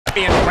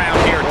champion crown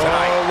here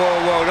tonight. Whoa,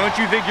 whoa, whoa. Don't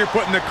you think you're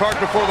putting the cart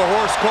before the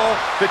horse, Cole?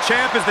 The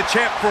champ is the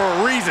champ for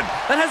a reason.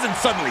 That hasn't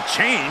suddenly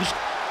changed.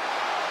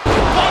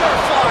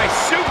 Butterfly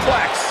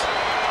suplex.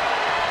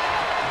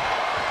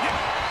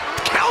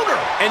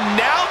 Counter. And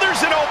now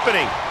there's an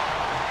opening.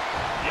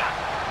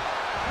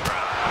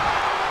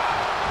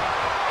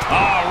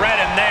 Oh, red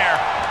in there.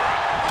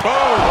 Boom.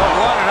 Oh,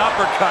 what an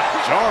uppercut.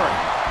 Jarring.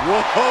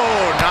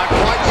 Whoa, not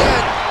quite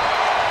yet.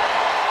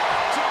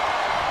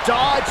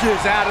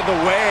 Dodges out of the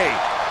way.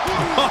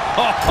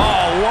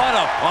 Oh, what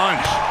a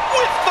punch.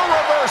 With the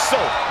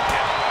reversal.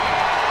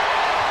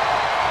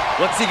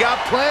 What's he got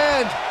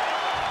planned?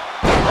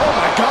 Oh,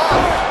 my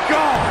God.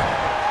 God.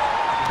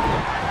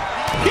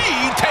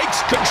 He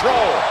takes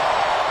control.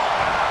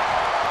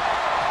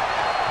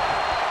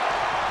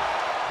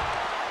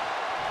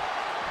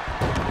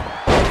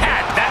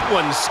 Had that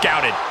one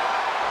scouted.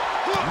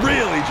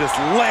 Really just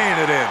laying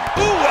it in.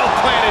 Ooh,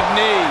 well-planted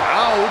knee.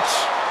 Ouch.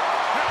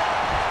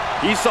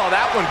 He saw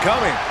that one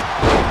coming.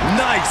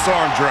 Nice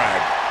arm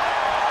drag.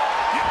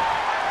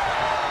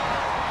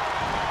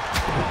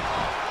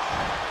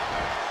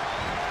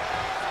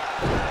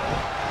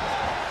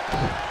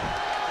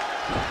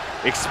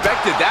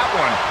 Expected that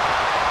one.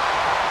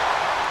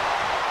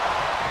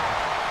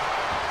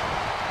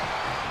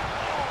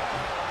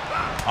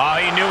 Oh,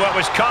 he knew what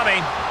was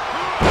coming.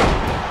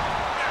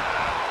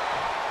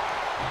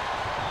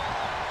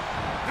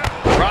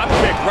 Drop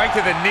kick right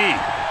to the knee.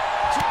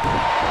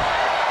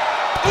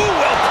 Ooh,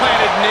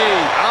 well-planted knee.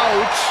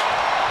 Ouch.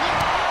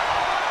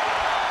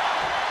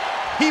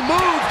 He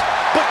moved,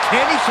 but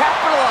can he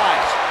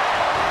capitalize?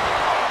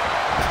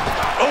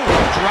 Oh,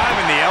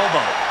 driving the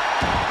elbow.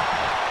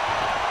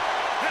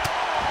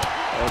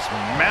 Just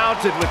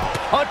mounted with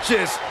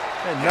punches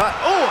and not,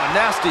 oh, a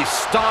nasty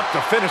stomp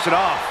to finish it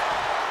off.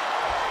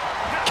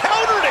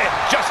 Countered it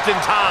just in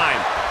time.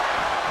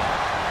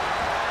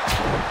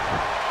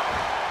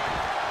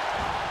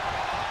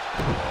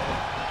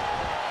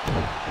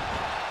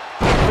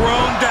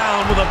 Thrown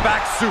down with a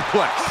back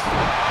suplex.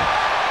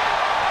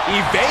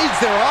 Evades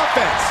their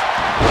offense.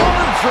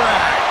 Arm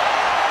drag.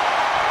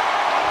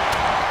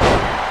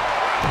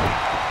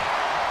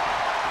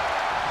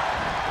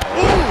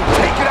 Ooh,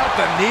 taking out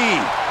the knee.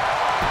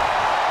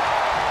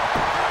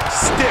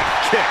 Stiff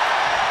kick.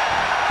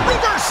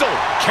 Reversal.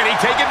 Can he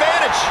take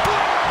advantage?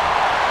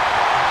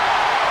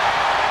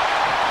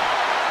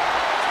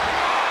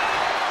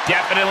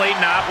 Definitely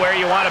not where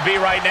you want to be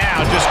right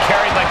now. Just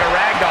carried like a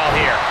rag doll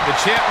here. The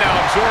champ now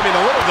absorbing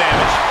a little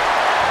damage.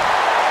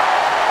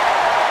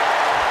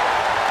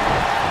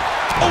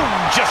 Oh,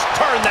 just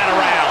turn that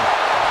around.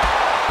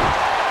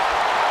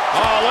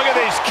 Oh, look at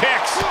these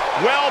kicks.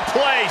 Well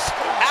placed.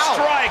 Ow.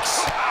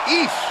 Strikes.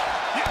 Eesh.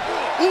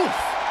 Oof.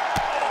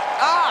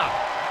 Ah.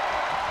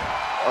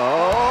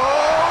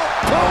 Oh.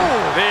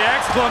 Boom. The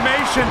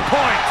exclamation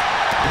point.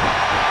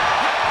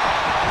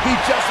 He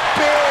just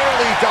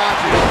barely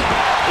dodges.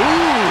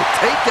 Ooh,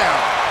 takedown.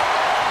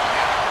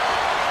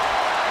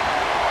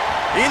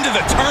 Into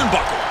the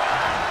turnbuckle.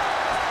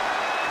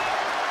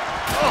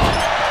 Oh.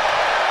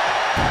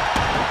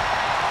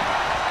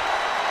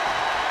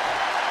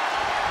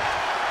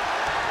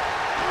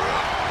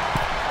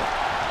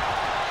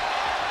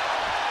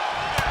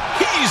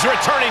 He's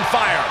returning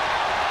fire.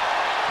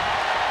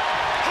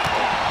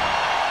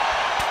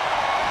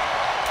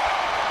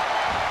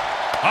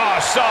 Oh,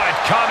 saw it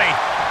coming.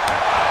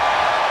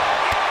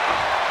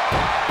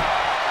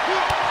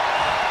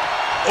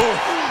 Ooh,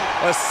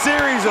 a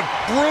series of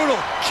brutal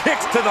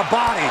kicks to the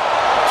body.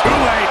 Too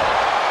late.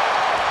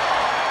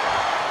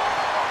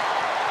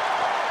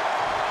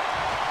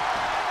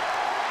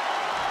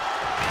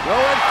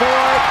 Going for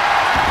it.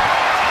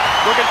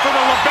 Looking for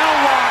the lapel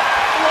lock.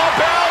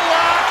 Lapel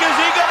lock. Is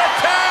he going to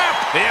tap?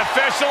 The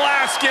official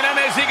asking him,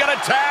 is he going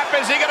to tap?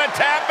 Is he going to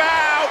tap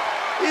out?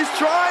 He's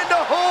trying to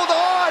hold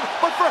on,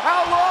 but for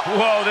how long?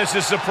 Whoa, this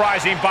is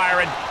surprising,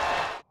 Byron.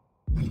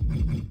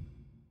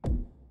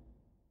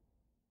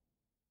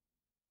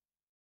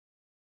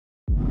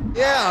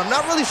 Yeah, I'm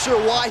not really sure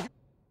why.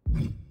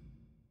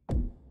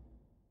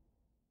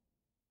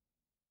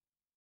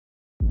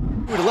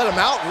 Would let him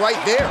out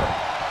right there.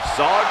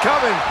 Saw it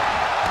coming.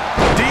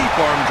 Deep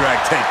arm drag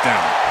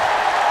takedown.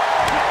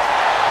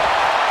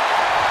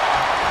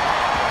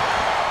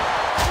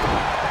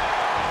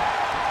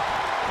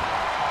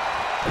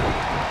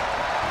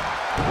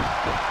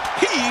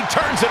 He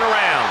turns it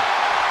around.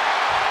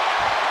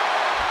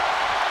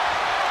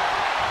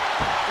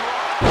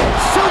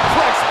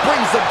 Suplex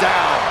brings him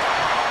down.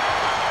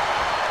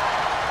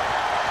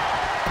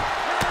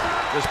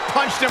 Just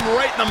punched him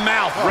right in the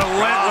mouth. Oh,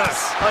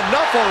 relentless. God.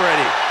 Enough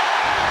already.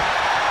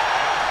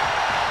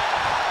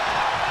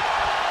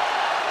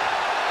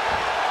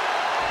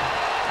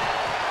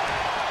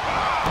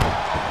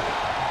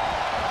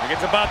 I think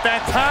it's about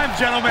that time,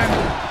 gentlemen.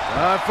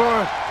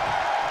 For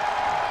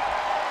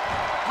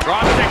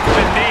drop kick to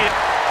the knee.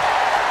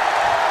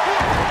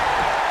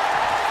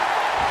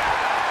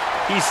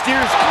 He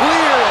steers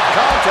clear of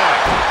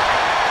contact.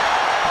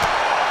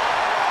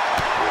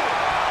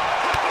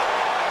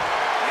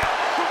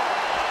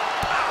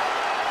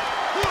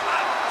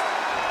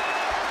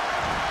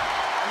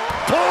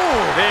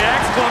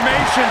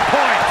 Exclamation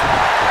point!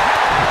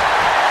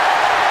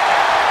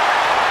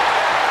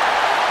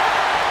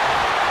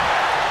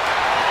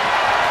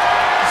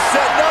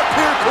 Setting up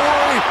here,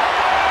 Corey.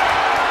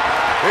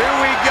 Here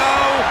we go.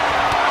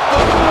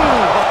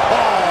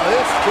 Oh,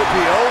 this could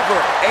be over.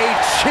 A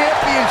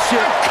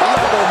championship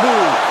level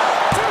move.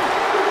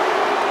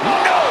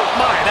 Oh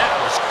my, that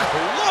was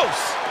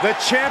close. The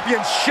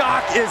champion's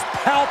shock is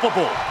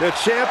palpable. The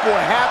champ will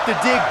have to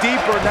dig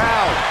deeper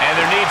now. And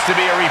there needs to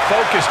be a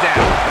refocus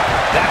now.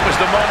 That was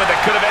the moment that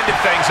could have ended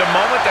things. A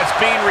moment that's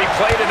being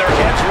replayed in their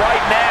heads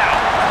right now.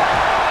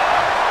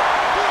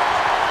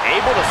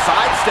 Able to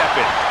sidestep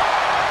it.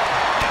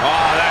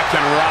 Oh, that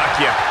can rock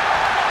you.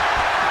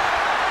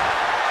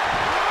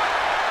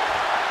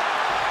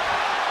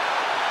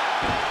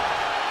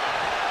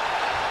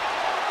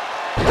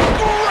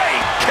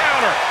 Great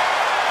counter.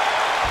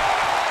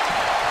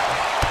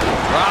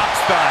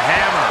 Drops the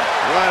hammer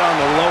right on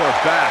the lower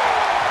back.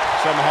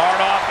 Some hard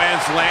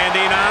offense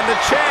landing on the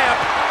champ.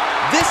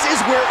 This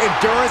is where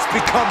endurance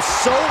becomes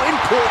so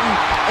important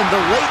in the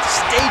late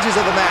stages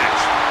of the match.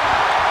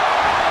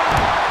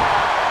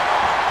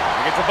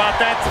 It's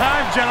about that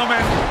time,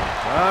 gentlemen.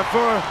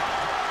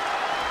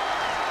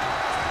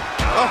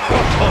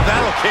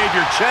 That'll cave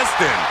your chest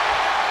in.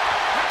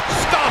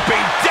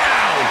 Stomping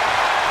down.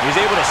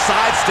 He's able to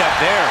sidestep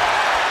there.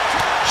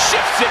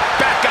 Shifts it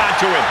back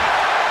onto him.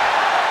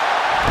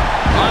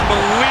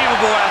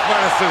 Unbelievable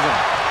athleticism.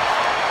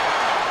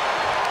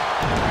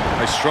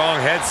 A strong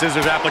head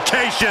scissors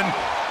application.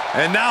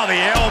 And now the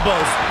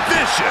elbow's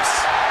vicious.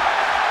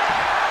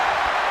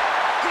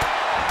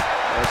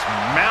 Just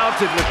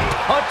mounted with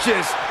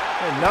punches.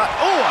 And not,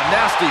 a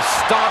nasty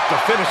stomp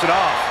to finish it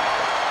off.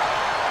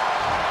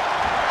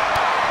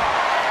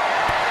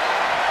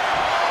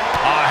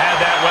 Oh,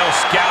 had that well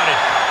scouted.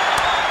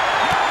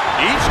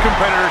 Each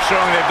competitor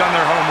showing they've done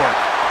their homework.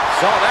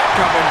 Saw that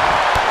coming.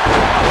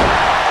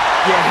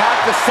 You have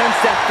to sense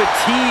that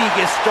fatigue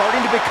is starting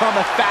to become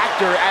a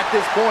factor at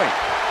this point.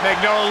 Make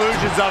no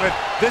illusions of it.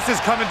 This is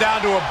coming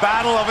down to a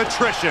battle of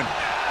attrition.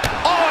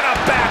 Oh, and a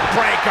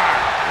backbreaker.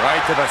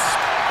 Right to the...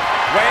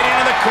 Waiting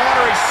in the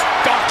corner, he's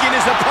stalking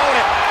his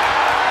opponent.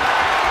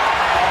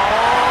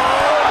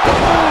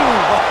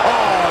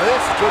 Oh,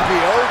 this could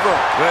be over.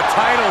 The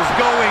title's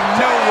going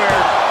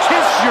nowhere.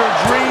 Kiss your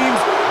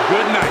dreams.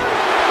 Good night.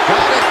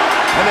 Got it.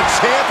 And the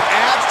champ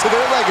adds to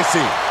their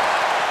legacy.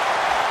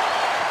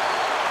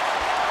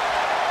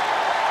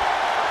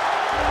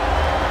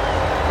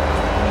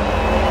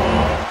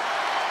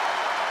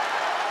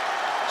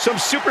 Some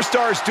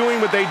superstars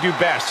doing what they do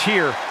best.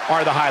 Here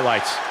are the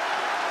highlights.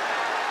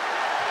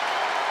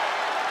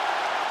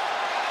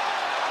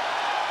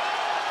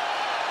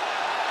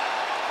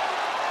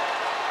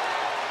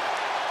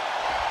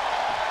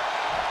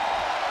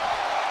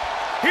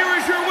 Here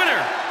is your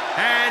winner,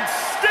 and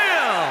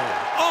still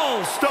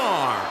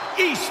All-Star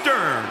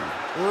Eastern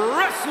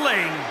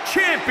Wrestling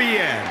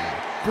Champion,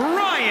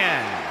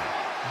 Bryan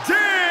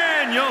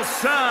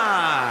Danielson.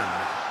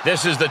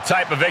 This is the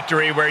type of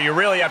victory where you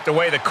really have to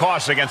weigh the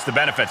costs against the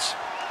benefits.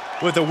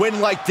 With a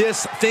win like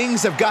this,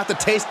 things have got to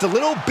taste a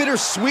little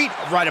bittersweet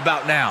right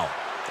about now.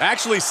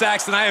 Actually,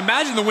 Saxton, I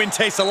imagine the win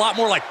tastes a lot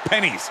more like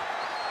pennies.